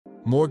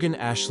Morgan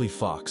Ashley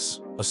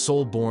Fox, a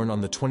soul born on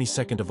the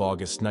 22nd of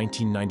August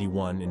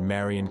 1991 in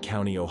Marion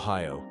County,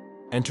 Ohio,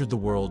 entered the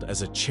world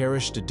as a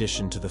cherished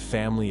addition to the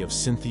family of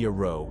Cynthia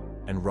Rowe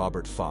and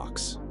Robert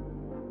Fox.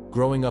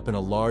 Growing up in a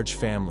large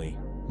family,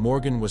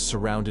 Morgan was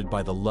surrounded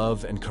by the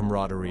love and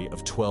camaraderie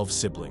of 12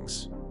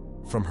 siblings.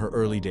 From her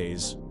early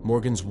days,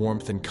 Morgan's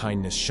warmth and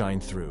kindness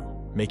shined through,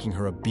 making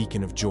her a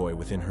beacon of joy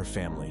within her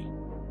family.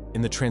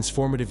 In the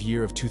transformative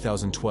year of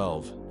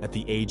 2012, at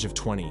the age of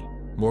 20,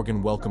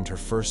 Morgan welcomed her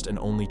first and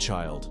only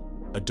child,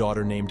 a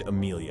daughter named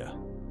Amelia.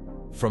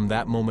 From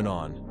that moment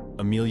on,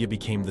 Amelia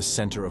became the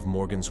center of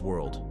Morgan's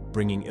world,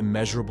 bringing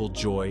immeasurable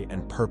joy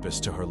and purpose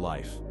to her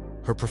life.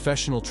 Her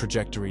professional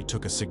trajectory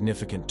took a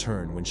significant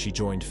turn when she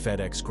joined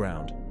FedEx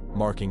Ground,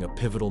 marking a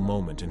pivotal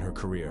moment in her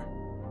career.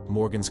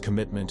 Morgan's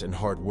commitment and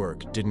hard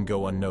work didn't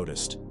go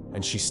unnoticed,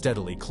 and she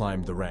steadily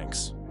climbed the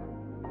ranks.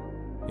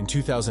 In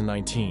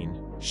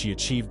 2019, she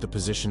achieved the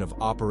position of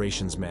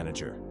Operations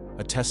Manager,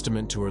 a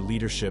testament to her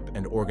leadership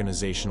and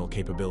organizational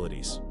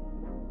capabilities.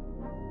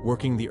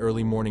 Working the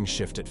early morning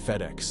shift at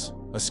FedEx,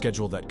 a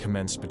schedule that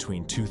commenced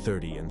between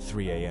 2:30 and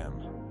 3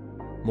 a.m.,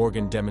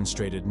 Morgan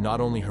demonstrated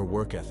not only her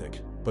work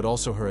ethic, but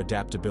also her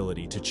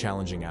adaptability to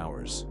challenging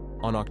hours.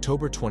 On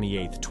October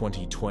 28,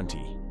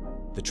 2020,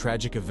 the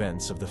tragic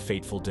events of the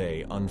fateful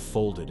day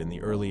unfolded in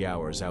the early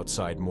hours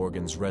outside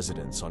Morgan's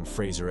residence on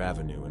Fraser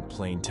Avenue in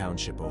Plain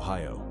Township,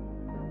 Ohio.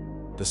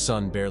 The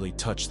sun barely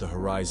touched the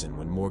horizon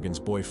when Morgan's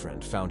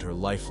boyfriend found her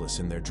lifeless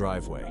in their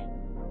driveway,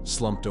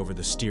 slumped over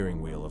the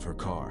steering wheel of her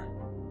car.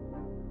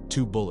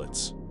 2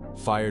 bullets,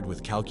 fired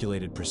with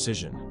calculated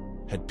precision,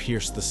 had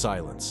pierced the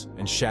silence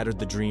and shattered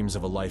the dreams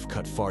of a life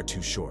cut far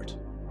too short.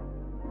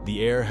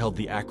 The air held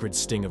the acrid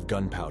sting of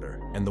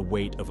gunpowder and the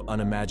weight of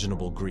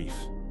unimaginable grief.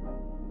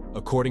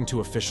 According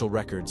to official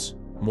records,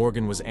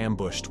 Morgan was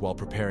ambushed while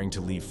preparing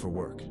to leave for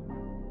work.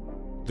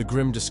 The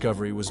grim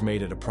discovery was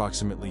made at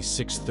approximately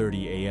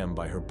 6:30 a.m.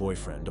 by her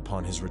boyfriend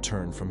upon his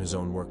return from his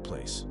own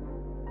workplace.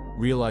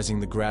 Realizing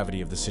the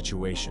gravity of the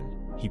situation,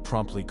 he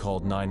promptly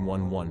called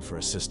 911 for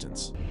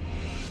assistance.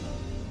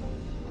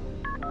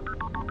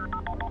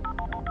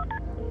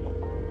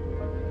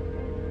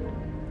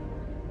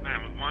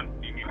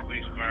 911, you need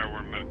police, fire,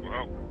 or medical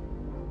help?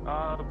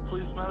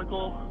 Police,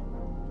 medical.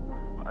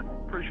 I'm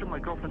pretty sure my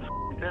girlfriend's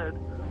dead.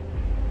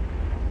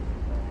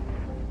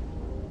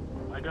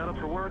 I got up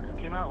for work,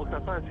 came out, looked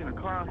outside, I seen a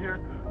car out here.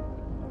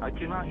 I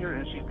came out here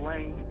and she's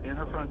laying in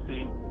her front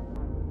seat.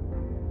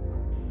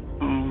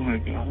 Oh my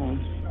God.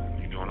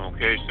 You doing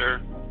okay,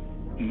 sir?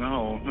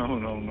 No. I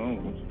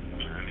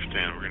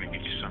understand. We're going to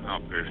get you some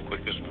help here as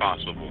quick as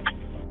possible.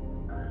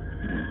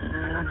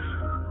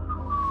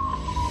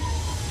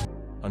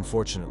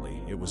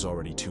 Unfortunately, it was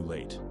already too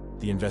late.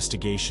 The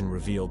investigation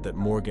revealed that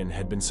Morgan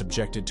had been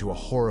subjected to a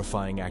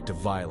horrifying act of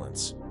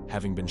violence,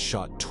 having been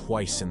shot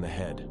twice in the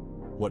head.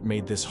 What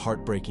made this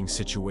heartbreaking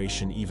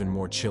situation even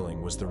more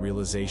chilling was the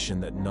realization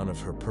that none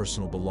of her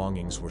personal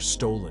belongings were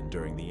stolen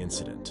during the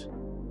incident.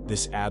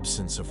 This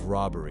absence of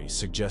robbery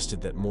suggested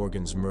that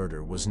Morgan's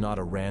murder was not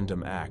a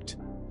random act,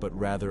 but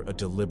rather a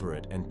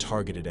deliberate and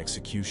targeted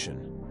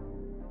execution.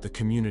 The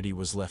community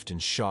was left in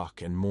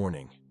shock and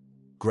mourning,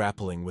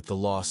 grappling with the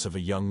loss of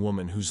a young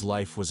woman whose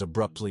life was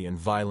abruptly and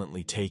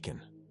violently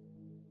taken.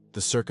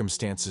 The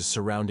circumstances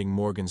surrounding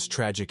Morgan's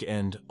tragic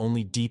end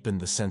only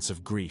deepened the sense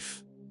of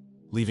grief,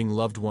 leaving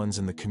loved ones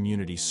in the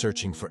community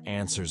searching for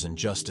answers and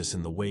justice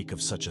in the wake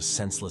of such a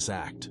senseless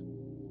act.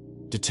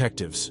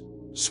 Detectives,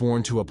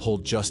 sworn to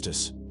uphold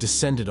justice,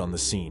 descended on the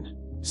scene,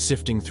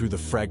 sifting through the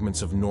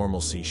fragments of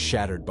normalcy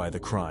shattered by the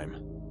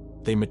crime.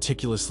 They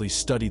meticulously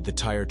studied the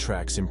tire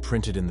tracks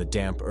imprinted in the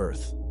damp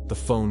earth, the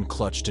phone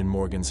clutched in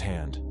Morgan's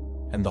hand,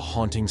 and the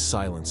haunting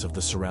silence of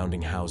the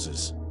surrounding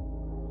houses.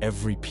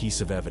 Every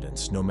piece of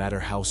evidence, no matter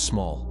how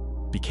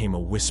small, became a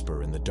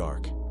whisper in the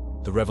dark.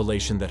 The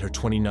revelation that her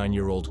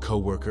 29-year-old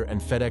co-worker and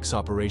FedEx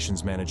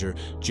operations manager,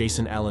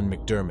 Jason Allen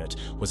McDermott,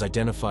 was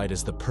identified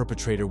as the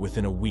perpetrator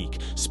within a week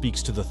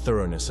speaks to the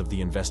thoroughness of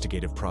the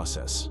investigative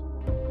process.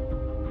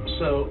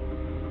 So,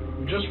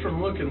 just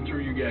from looking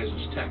through you guys'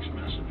 text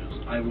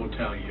messages, I will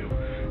tell you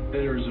that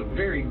there's a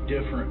very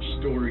different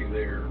story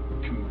there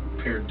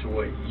compared to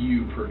what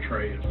you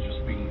portray as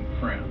just being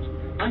friends.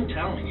 I'm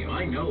telling you,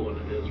 I know what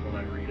it is when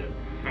I read it.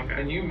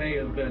 Okay. And you may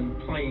have been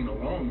playing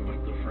along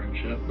with the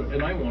friendship,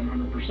 and I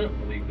 100%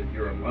 believe that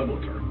you're in love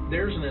with her.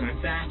 There's an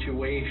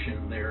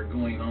infatuation there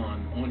going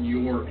on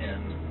your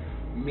end,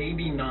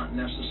 maybe not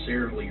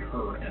necessarily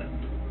her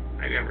end.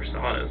 I never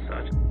saw it as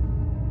such.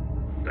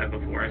 That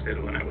before I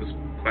said when I was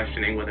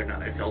questioning whether or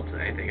not I felt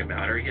anything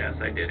about her, yes,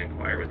 I did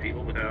inquire with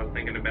people, but I was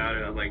thinking about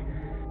it, I was like,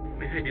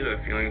 maybe I do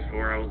have feelings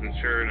for her. I wasn't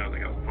sure, and I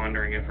was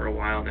pondering it for a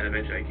while, and then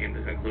eventually I came to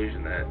the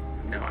conclusion that,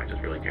 no, I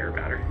just really care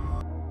about her.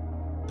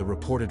 The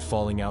reported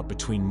falling out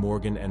between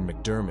Morgan and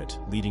McDermott,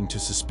 leading to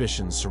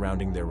suspicions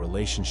surrounding their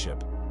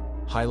relationship,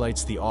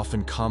 highlights the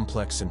often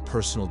complex and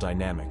personal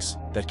dynamics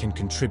that can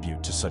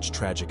contribute to such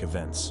tragic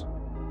events.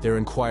 Their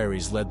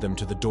inquiries led them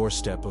to the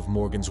doorstep of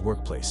Morgan's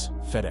workplace,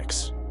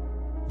 FedEx.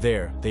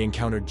 There, they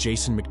encountered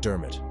Jason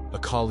McDermott, a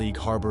colleague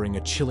harboring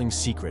a chilling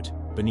secret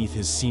beneath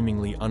his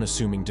seemingly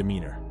unassuming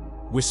demeanor.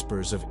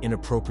 Whispers of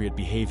inappropriate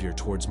behavior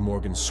towards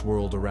Morgan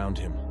swirled around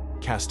him,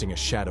 casting a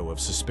shadow of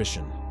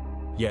suspicion.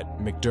 Yet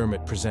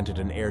McDermott presented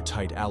an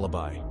airtight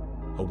alibi,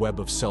 a web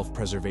of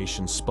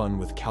self-preservation spun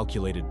with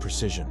calculated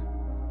precision.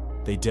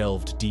 They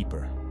delved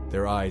deeper,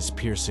 their eyes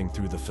piercing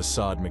through the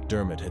facade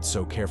McDermott had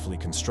so carefully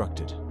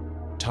constructed.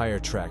 Tire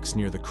tracks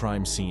near the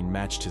crime scene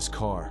matched his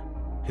car,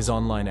 his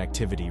online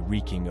activity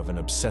reeking of an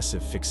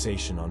obsessive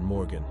fixation on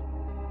Morgan,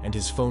 and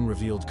his phone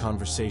revealed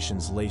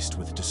conversations laced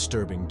with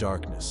disturbing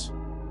darkness.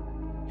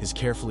 His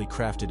carefully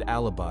crafted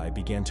alibi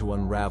began to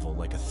unravel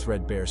like a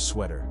threadbare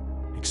sweater,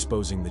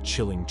 exposing the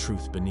chilling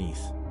truth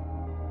beneath.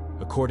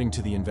 According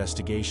to the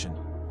investigation,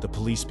 the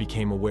police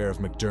became aware of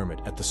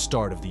McDermott at the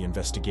start of the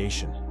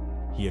investigation.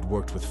 He had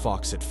worked with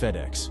Fox at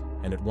FedEx,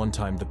 and at one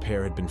time the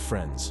pair had been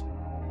friends.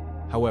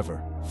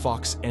 However,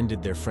 Fox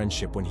ended their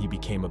friendship when he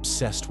became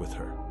obsessed with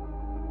her.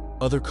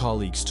 Other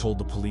colleagues told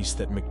the police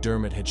that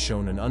McDermott had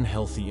shown an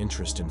unhealthy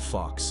interest in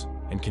Fox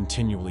and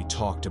continually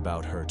talked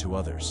about her to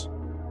others.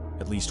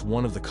 At least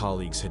one of the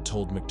colleagues had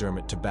told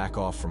McDermott to back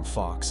off from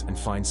Fox and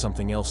find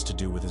something else to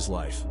do with his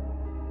life.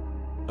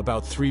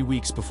 About 3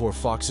 weeks before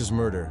Fox's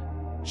murder,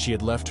 she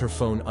had left her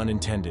phone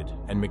unattended,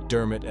 and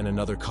McDermott and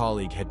another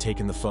colleague had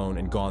taken the phone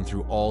and gone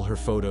through all her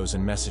photos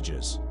and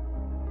messages.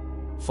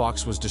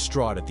 Fox was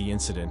distraught at the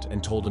incident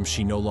and told him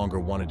she no longer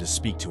wanted to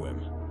speak to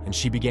him, and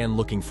she began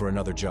looking for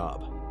another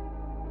job.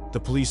 The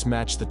police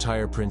matched the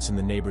tire prints in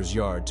the neighbor's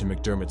yard to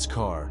McDermott's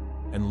car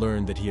and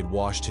learned that he had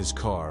washed his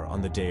car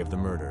on the day of the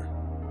murder.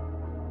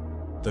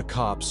 The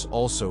cops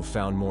also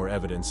found more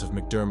evidence of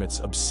McDermott's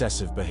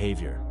obsessive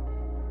behavior.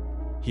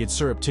 He had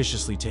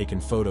surreptitiously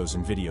taken photos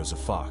and videos of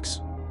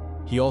Fox.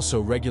 He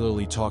also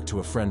regularly talked to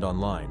a friend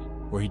online,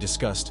 where he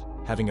discussed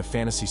having a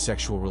fantasy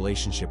sexual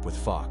relationship with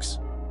Fox.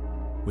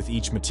 With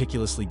each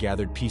meticulously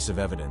gathered piece of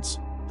evidence,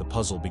 the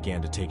puzzle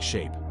began to take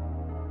shape.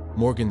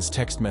 Morgan's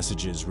text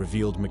messages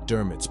revealed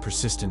McDermott's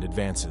persistent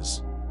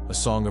advances, a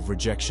song of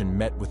rejection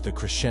met with the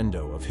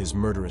crescendo of his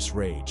murderous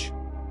rage.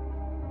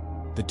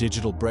 The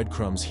digital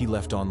breadcrumbs he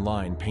left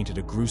online painted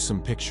a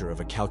gruesome picture of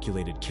a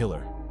calculated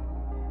killer.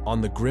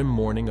 On the grim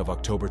morning of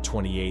October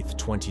 28,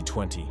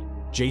 2020,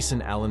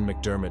 Jason Allen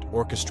McDermott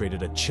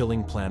orchestrated a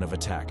chilling plan of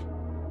attack.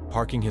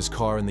 Parking his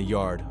car in the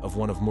yard of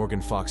one of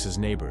Morgan Fox's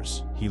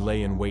neighbors, he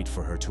lay in wait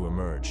for her to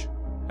emerge.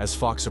 As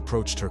Fox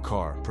approached her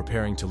car,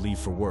 preparing to leave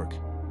for work,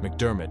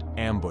 McDermott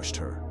ambushed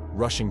her,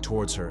 rushing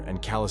towards her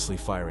and callously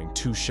firing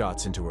 2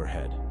 shots into her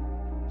head.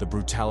 The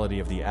brutality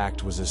of the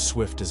act was as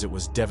swift as it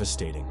was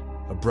devastating,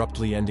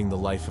 abruptly ending the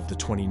life of the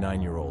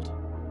 29-year-old.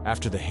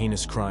 After the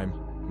heinous crime,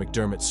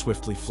 McDermott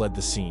swiftly fled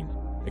the scene,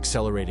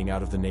 accelerating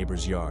out of the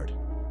neighbor's yard.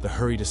 The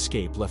hurried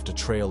escape left a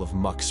trail of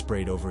muck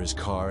sprayed over his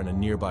car and a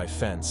nearby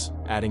fence,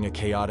 adding a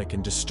chaotic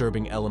and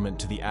disturbing element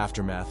to the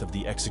aftermath of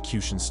the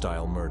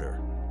execution-style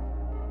murder.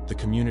 The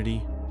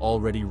community,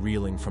 already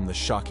reeling from the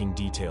shocking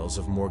details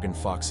of Morgan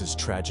Fox's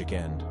tragic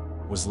end,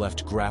 was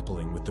left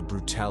grappling with the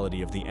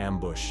brutality of the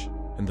ambush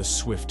and the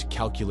swift,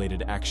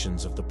 calculated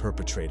actions of the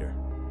perpetrator.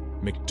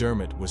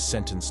 McDermott was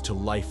sentenced to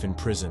life in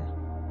prison,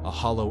 a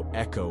hollow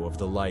echo of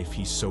the life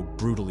he so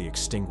brutally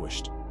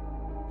extinguished.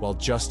 While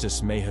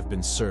justice may have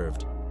been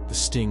served, the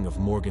sting of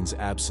Morgan's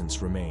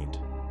absence remained.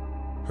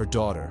 Her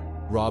daughter,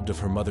 robbed of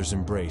her mother's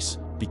embrace,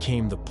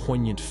 became the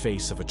poignant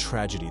face of a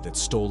tragedy that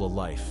stole a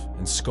life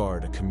and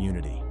scarred a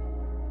community.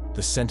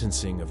 The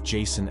sentencing of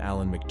Jason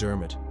Allen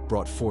McDermott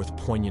brought forth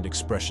poignant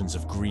expressions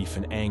of grief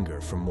and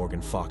anger from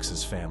Morgan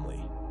Fox's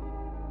family.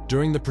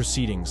 During the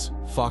proceedings,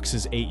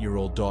 Fox's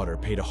 8-year-old daughter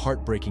paid a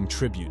heartbreaking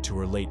tribute to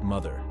her late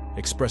mother,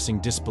 expressing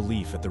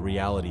disbelief at the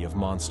reality of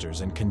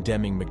monsters and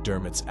condemning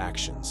McDermott's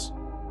actions.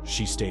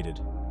 She stated,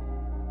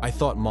 "I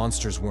thought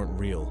monsters weren't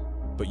real,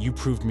 but you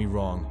proved me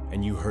wrong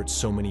and you hurt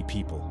so many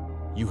people.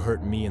 You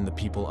hurt me and the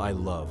people I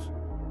love."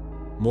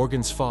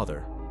 Morgan's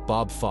father,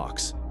 Bob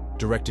Fox,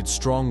 directed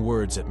strong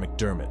words at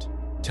McDermott,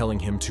 telling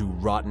him to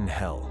rot in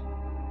hell.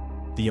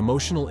 The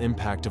emotional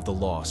impact of the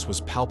loss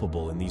was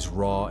palpable in these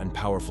raw and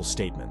powerful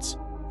statements,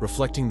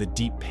 reflecting the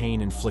deep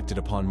pain inflicted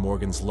upon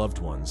Morgan's loved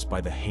ones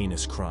by the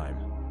heinous crime.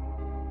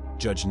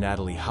 Judge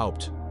Natalie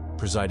Haupt,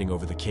 presiding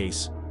over the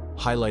case,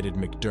 highlighted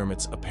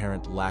McDermott's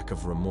apparent lack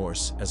of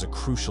remorse as a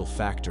crucial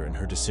factor in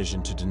her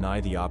decision to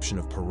deny the option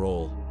of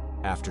parole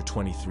after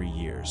 23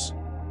 years.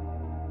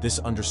 This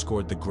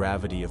underscored the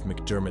gravity of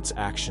McDermott's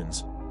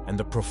actions and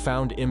the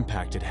profound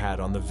impact it had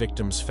on the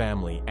victim's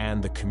family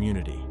and the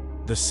community.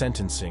 The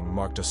sentencing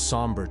marked a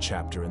somber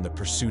chapter in the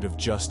pursuit of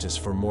justice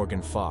for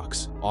Morgan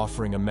Fox,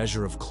 offering a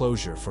measure of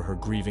closure for her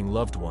grieving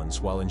loved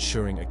ones while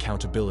ensuring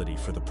accountability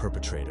for the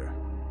perpetrator.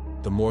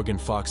 The Morgan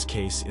Fox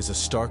case is a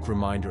stark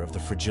reminder of the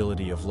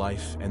fragility of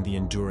life and the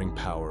enduring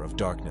power of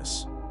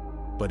darkness.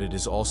 But it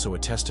is also a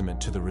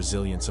testament to the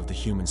resilience of the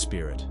human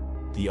spirit,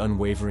 the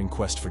unwavering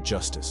quest for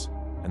justice,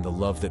 and the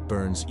love that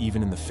burns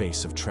even in the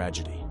face of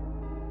tragedy.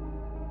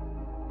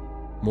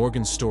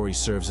 Morgan's story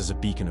serves as a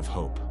beacon of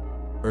hope,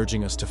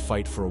 urging us to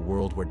fight for a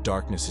world where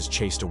darkness is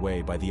chased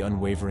away by the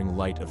unwavering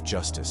light of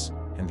justice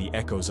and the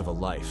echoes of a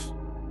life.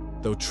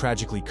 though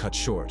tragically cut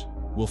short,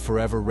 will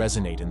forever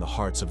resonate in the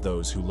hearts of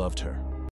those who loved her.